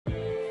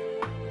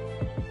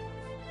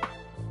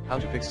How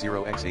to fix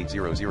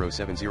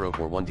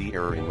 0x8007041D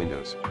error in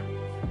Windows.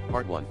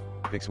 Part 1.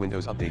 Fix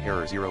Windows Update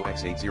error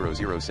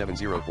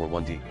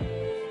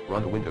 0x8007041D.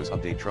 Run the Windows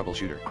Update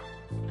Troubleshooter.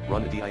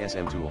 Run the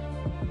DISM tool.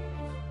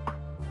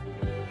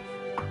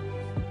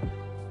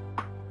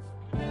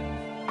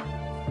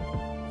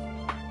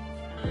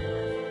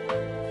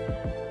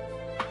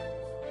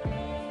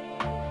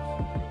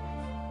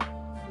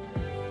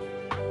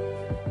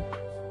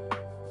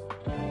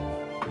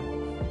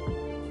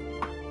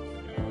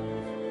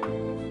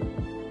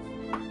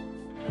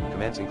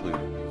 Commands include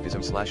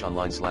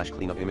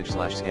dism/online/cleanup image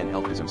 /scan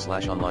health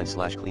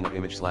dism/online/cleanup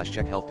image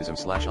 /check health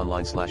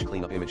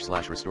dism/online/cleanup image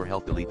 /restore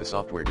health delete the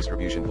software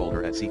distribution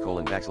folder at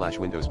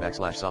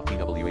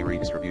c:\windows/soft-twa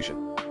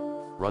redistribution.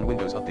 Run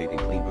Windows Update in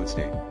clean boot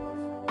state.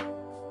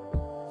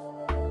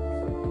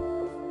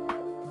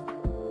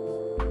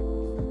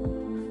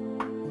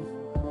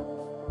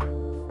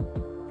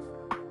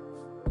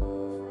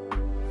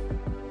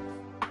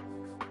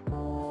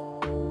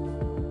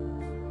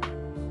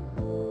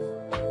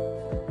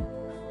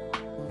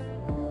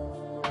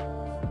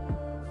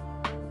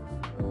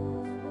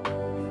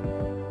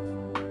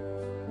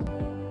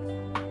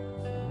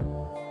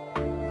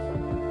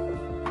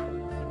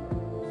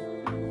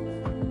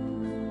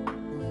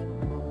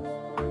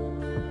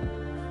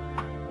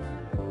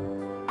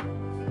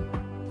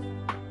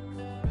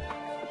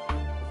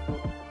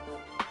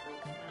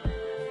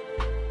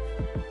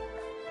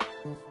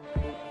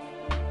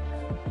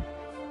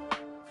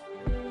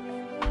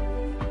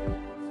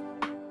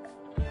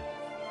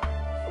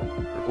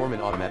 Perform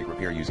an automatic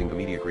repair using the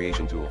Media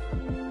Creation tool.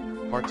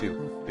 Part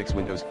 2. Fix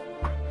Windows.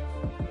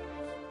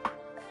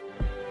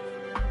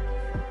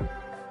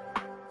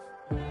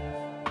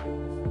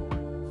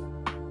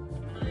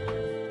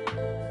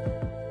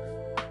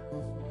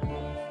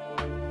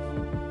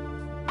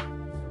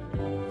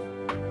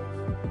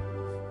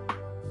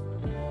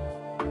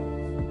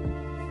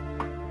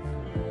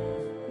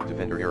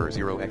 Defender error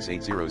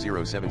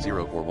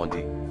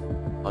 0x8007041D.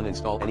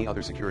 Uninstall any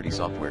other security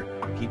software,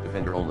 keep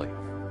Defender only.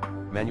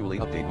 Manually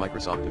update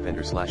Microsoft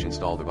Defender /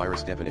 install the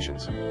virus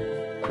definitions.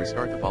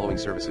 Restart the following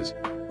services.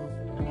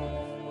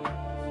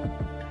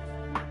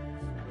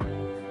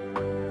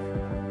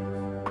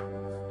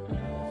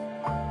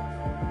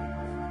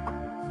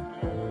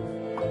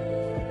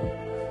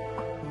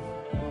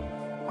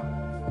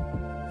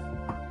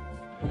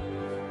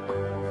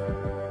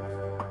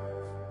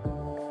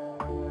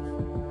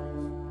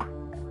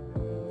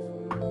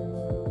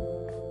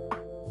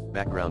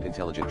 Background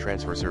Intelligent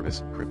Transfer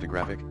Service,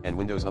 Cryptographic, and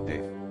Windows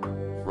Update.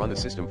 Run the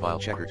System File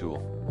Checker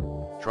tool.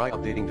 Try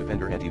updating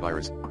Defender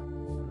Antivirus.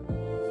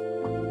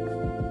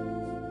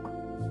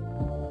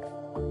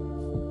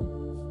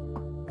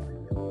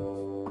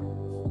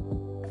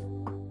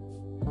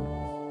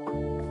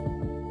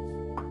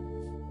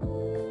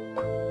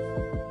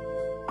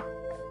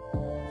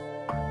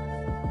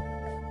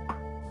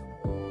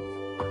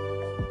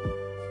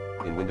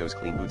 In Windows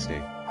Clean Boot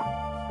State.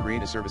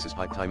 Create a services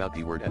pipe timeout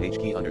keyword at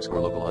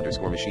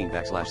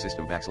hkey_local_machine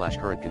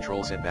 \system\current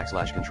control set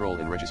 \control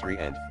in registry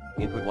and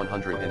input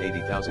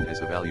 180,000 as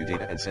the value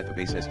data and set the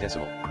base as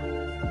decimal.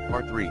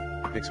 Part 3.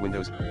 Fix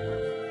Windows.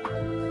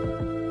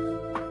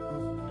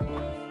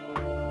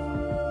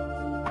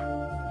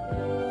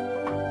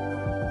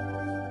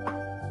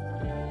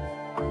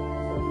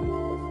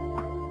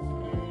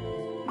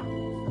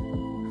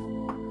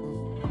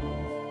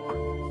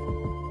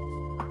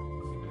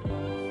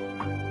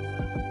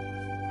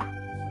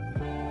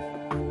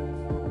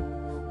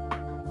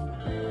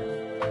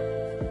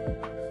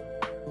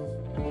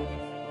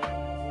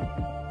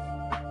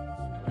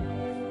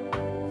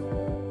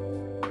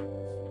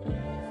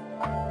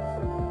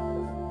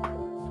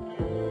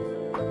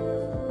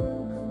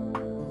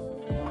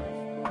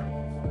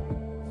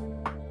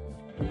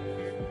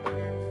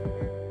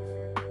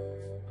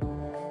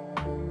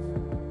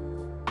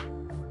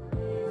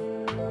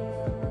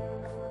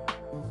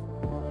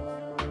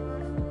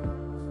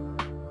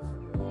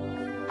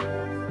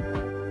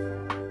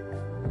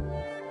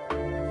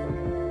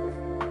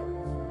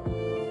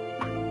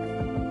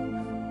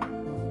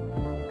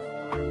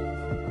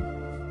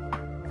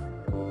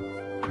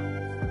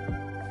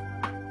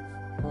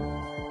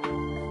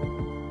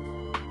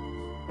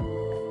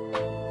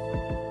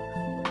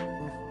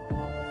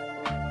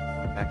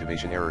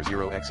 Activation error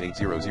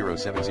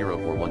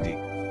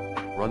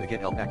 0x8007041D. Run the Get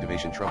Help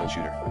Activation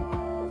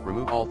Troubleshooter.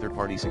 Remove all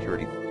third-party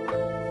security.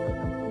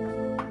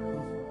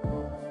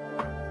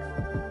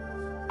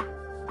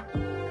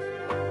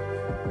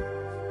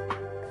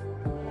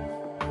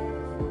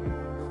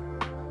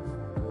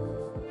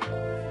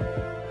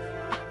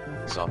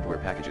 Software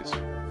packages.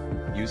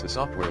 Use the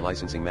Software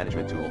Licensing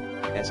Management Tool,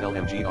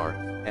 SLMGR,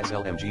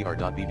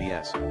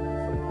 slmgr.bbs.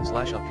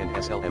 /upcan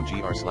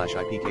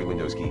slmgr/ipk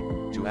Windows key,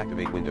 to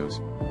activate Windows.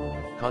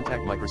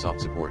 Contact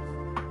Microsoft Support.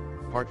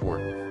 Part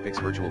 4, Fix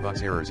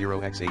VirtualBox error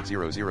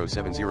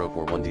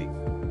 0x8007041D.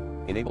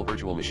 Enable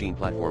Virtual Machine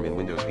Platform in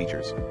Windows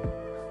features.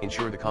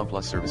 Ensure the COM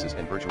Plus services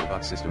and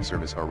VirtualBox system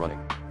service are running.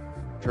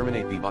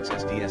 Terminate VBox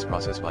SDS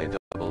process by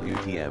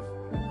WTM.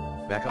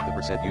 Backup the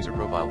 %user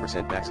profile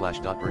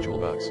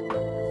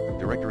 %\virtualbox.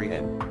 Directory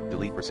N,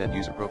 delete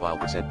 %user profile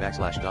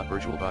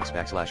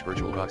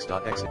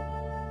 %\virtualbox\virtualbox.exit.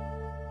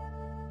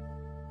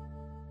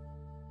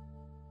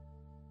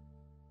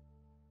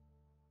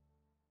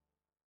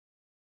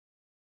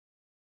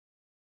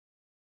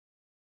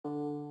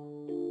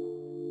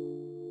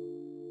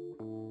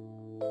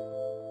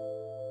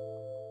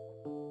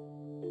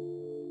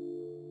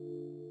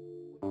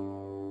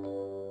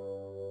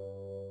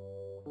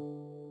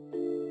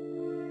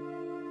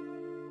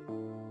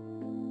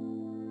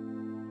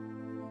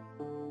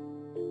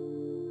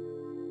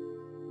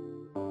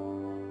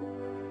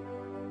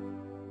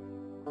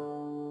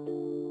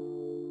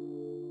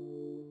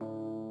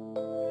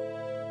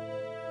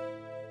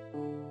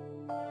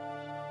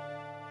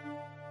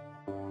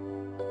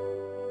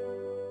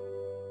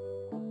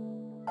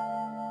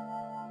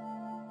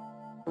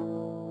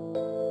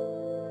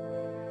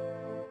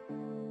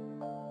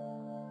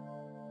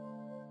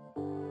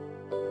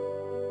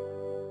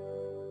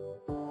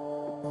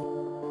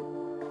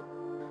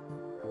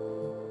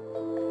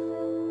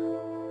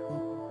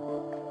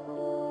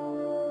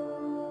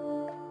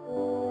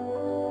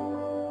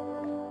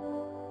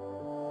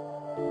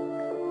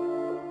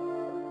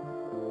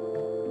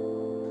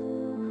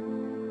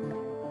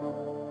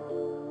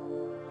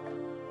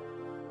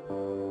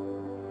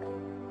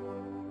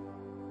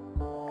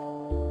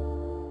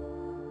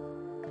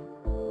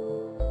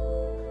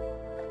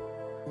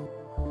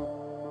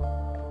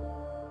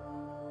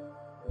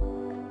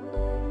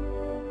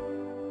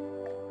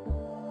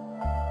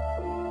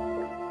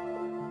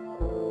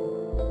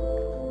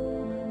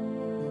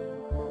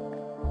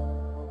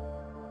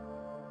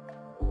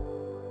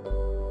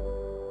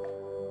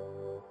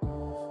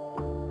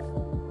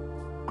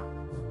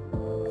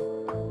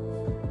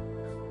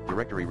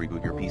 Directory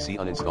reboot your PC,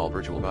 uninstall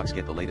VirtualBox,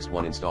 get the latest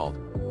one installed.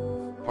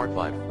 Part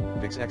 5,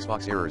 fix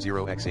Xbox error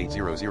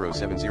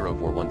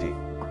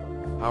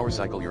 0x8007041D. Power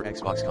cycle your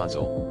Xbox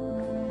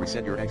console.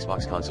 Reset your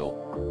Xbox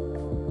console.